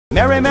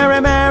Merry, Merry,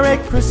 Merry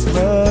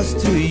Christmas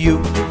to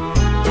you.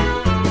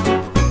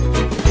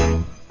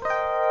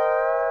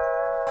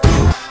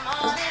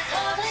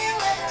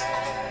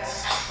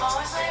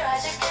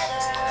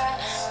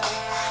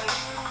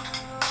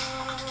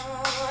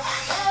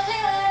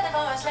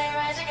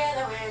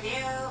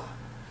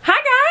 Hi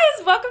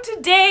guys, welcome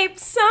to Day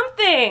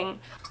Something.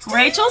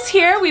 Rachel's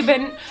here. We've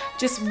been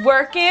just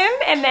working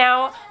and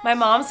now my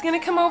mom's gonna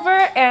come over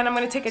and I'm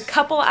gonna take a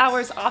couple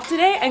hours off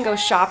today and go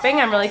shopping.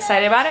 I'm really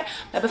excited about it.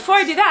 But before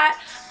I do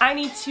that, I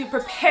need to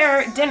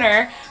prepare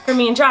dinner for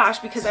me and Josh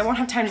because I won't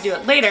have time to do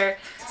it later,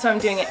 so I'm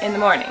doing it in the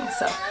morning.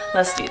 So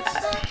let's do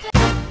that.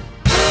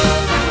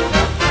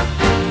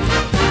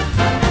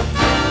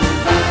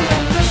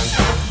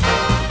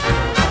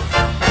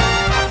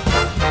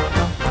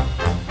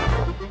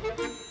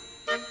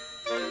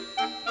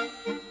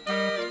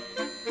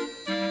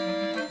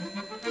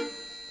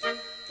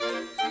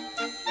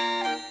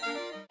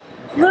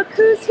 Look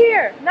who's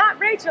here! Not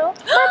Rachel,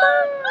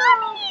 my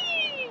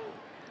mommy!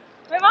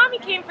 My mommy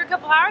came for a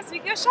couple hours so we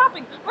can go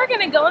shopping. We're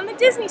gonna go in the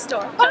Disney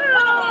store.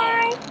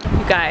 Bye!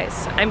 You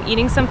guys, I'm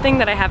eating something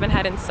that I haven't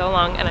had in so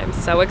long and I'm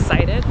so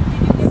excited.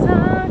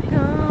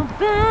 Taco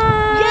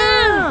Bell!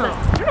 Yes!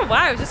 I don't know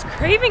why, I was just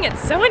craving it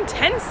so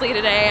intensely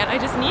today and I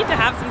just need to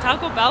have some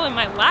Taco Bell in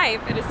my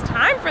life. It is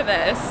time for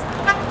this.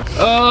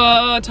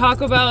 Oh,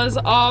 Taco Bell is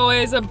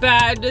always a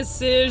bad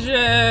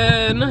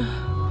decision.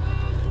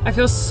 I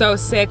feel so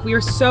sick. We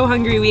were so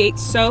hungry. We ate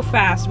so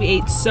fast. We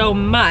ate so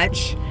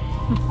much.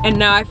 And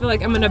now I feel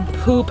like I'm gonna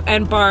poop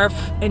and barf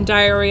and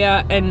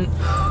diarrhea and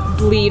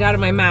bleed out of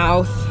my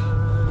mouth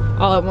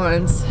all at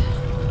once.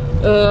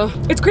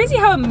 It's crazy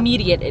how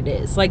immediate it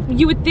is. Like,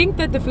 you would think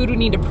that the food would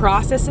need to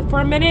process it for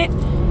a minute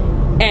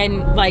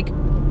and like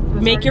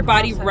make your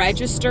body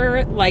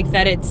register like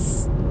that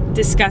it's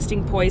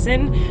disgusting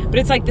poison, but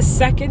it's like the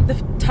second the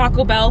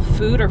Taco Bell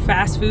food or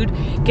fast food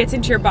gets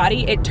into your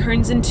body, it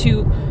turns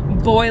into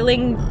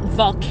boiling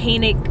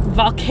volcanic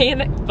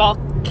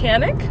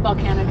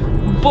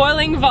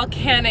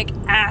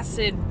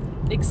acid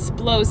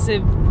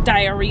explosive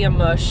diarrhea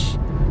mush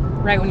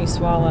right when you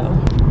swallow.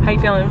 How you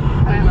feeling?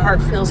 My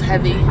heart feels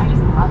heavy.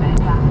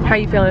 How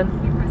you feeling?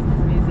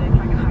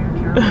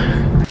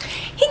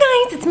 Hey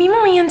guys, it's me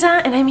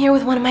Miranda and I'm here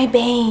with one of my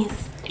baes.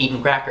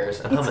 Eating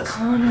crackers and hummus.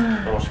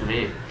 Connor. Almost for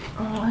me.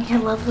 Oh, I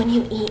love when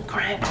you eat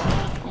crackers.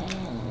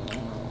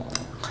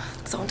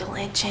 So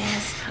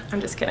delicious. I'm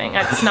just kidding.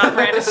 It's not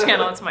Miranda's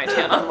channel, it's my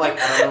channel. I'm like,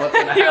 I don't know what's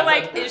gonna happen. You're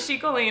like, is she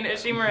Colleen?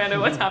 Is she Miranda?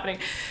 What's happening?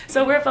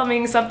 So we're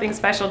filming something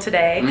special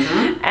today.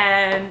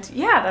 And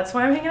yeah, that's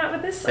why I'm hanging out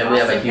with this and we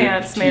have a huge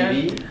pants,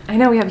 TV. man. I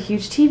know, we have a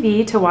huge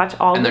TV to watch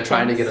all and the they're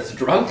trying to things. get us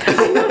drunk.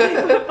 I know,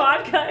 they put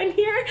vodka in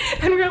here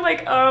and we're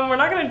like, we're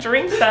not gonna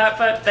drink that,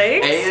 but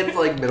thanks. And it's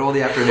like middle of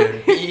the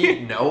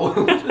afternoon. No.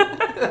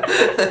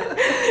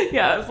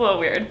 Yeah, it's a little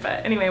weird,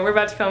 but anyway, we're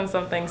about to film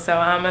something, so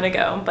I'm gonna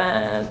go,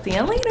 but see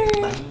you later.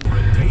 Bye.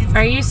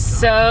 Are you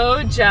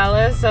so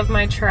jealous of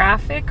my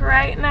traffic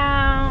right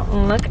now?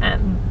 Look at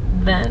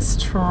this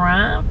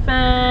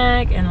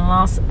traffic in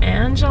Los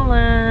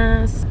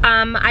Angeles.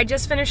 I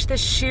just finished the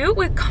shoot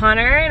with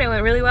Connor and it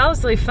went really well, it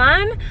was really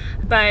fun,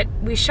 but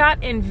we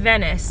shot in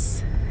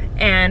Venice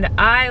and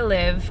I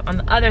live on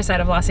the other side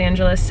of Los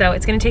Angeles, so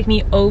it's gonna take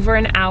me over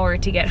an hour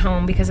to get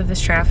home because of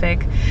this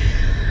traffic.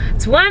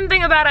 It's one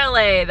thing about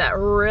LA that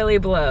really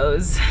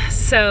blows.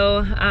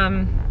 So,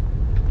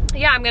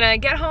 yeah, I'm gonna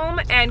get home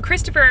and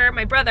Christopher,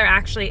 my brother,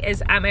 actually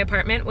is at my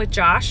apartment with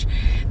Josh.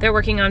 They're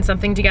working on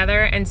something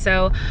together, and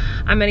so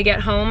I'm gonna get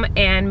home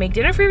and make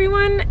dinner for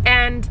everyone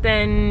and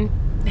then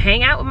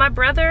hang out with my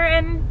brother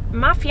and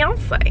my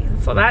fiance.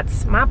 So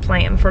that's my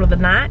plan for the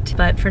night.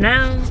 But for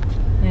now,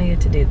 I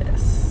get to do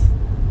this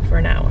for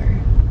an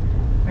hour.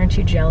 Aren't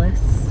you jealous?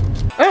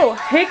 Oh,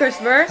 hey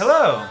Christopher.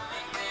 Hello.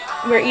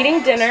 We're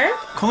eating dinner.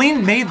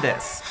 Colleen made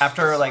this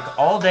after like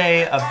all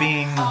day of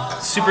being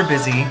super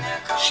busy.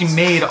 She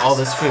made all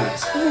this food.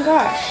 Oh my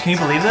gosh. Can you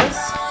believe this?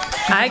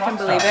 I can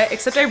believe it,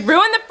 except I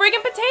ruined the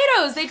friggin'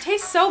 potatoes. They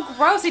taste so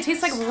gross. They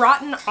taste like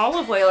rotten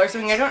olive oil or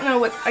something. I don't know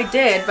what I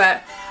did,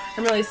 but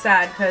I'm really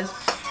sad because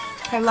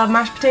I love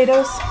mashed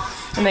potatoes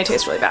and they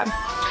taste really bad.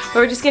 But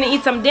we're just gonna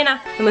eat some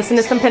dinner and listen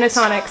to some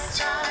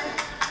pentatonics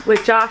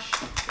with Josh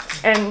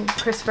and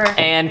Christopher.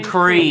 And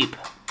creep.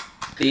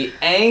 The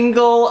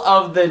angle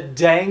of the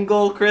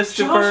dangle,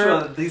 Christopher.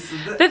 Joshua, The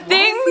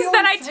things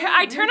that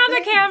I turn on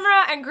the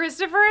camera and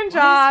Christopher and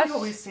Josh.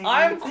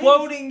 I'm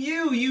quoting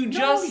you. You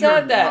just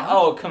said that. Not.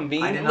 Oh, I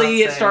conveniently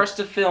did it not say starts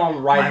to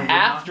film right I did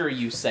after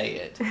you say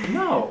it.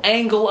 No.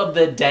 Angle of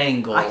the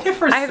dangle. I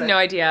never I have said- no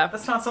idea.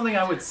 That's not something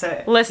I would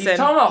say. Listen. He's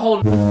talking about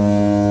whole.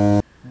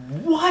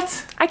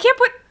 What? I can't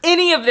put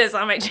any of this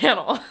on my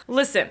channel.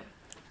 Listen,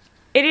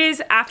 it is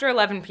after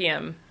 11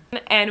 p.m.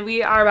 and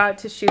we are about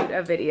to shoot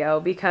a video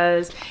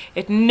because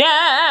it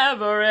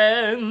never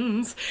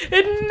ends.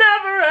 It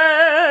never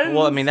ends.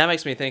 Well, I mean, that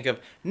makes me think of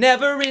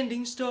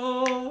Never-Ending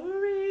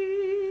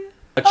Story.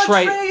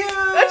 Atreyu!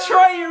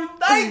 Atreyu,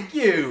 thank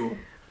you!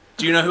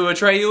 Do you know who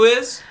Atreyu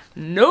is?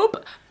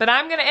 Nope. But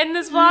I'm gonna end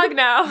this vlog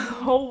now.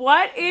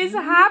 What is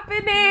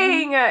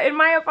happening in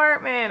my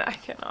apartment? I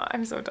cannot.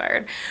 I'm so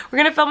tired. We're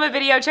gonna film a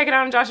video. Check it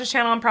out on Josh's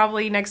channel and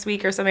probably next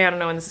week or something. I don't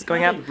know when this is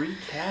going up.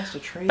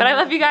 But I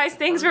love you guys.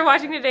 Thanks for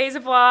watching today's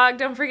vlog.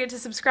 Don't forget to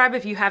subscribe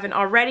if you haven't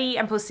already.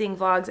 I'm posting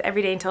vlogs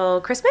every day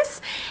until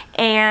Christmas.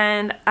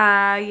 And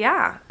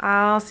yeah,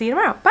 I'll see you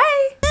tomorrow.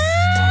 Bye.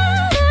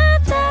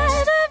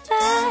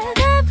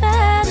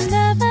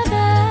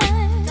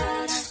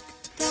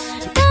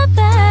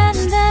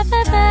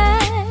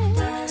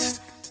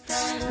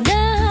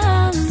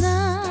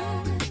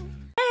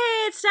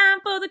 It's time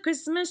for the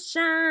Christmas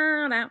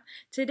shout out.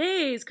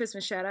 Today's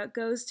Christmas shout out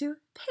goes to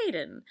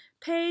Peyton.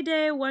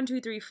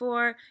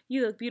 Payday1234.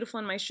 You look beautiful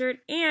in my shirt,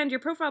 and your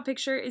profile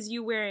picture is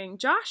you wearing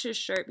Josh's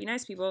shirt. Be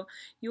nice, people.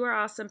 You are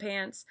awesome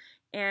pants.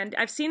 And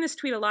I've seen this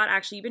tweet a lot,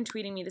 actually. You've been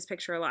tweeting me this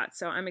picture a lot,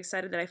 so I'm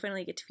excited that I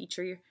finally get to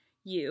feature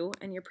you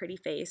and your pretty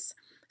face.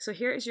 So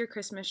here is your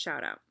Christmas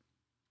shout out.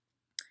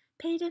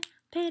 Peyton,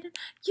 Peyton,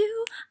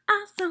 you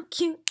are so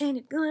cute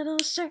in your little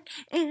shirt.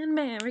 And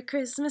Merry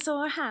Christmas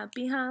or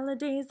Happy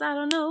Holidays. I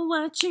don't know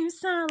what you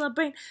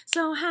celebrate.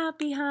 So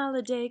happy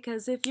holiday,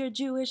 cause if you're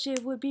Jewish,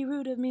 it would be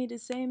rude of me to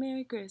say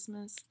Merry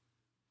Christmas.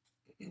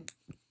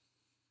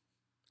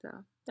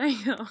 So, there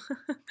you go.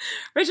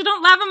 Rachel,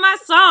 don't laugh at my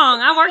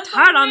song. I worked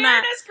hard on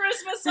that. It's the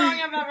weirdest Christmas song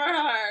I've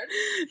ever heard.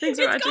 Thanks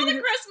for watching. It's called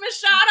a Christmas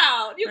shout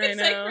out. You can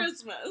say I know.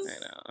 Christmas. I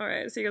know.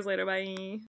 Alright, see you guys later. Bye.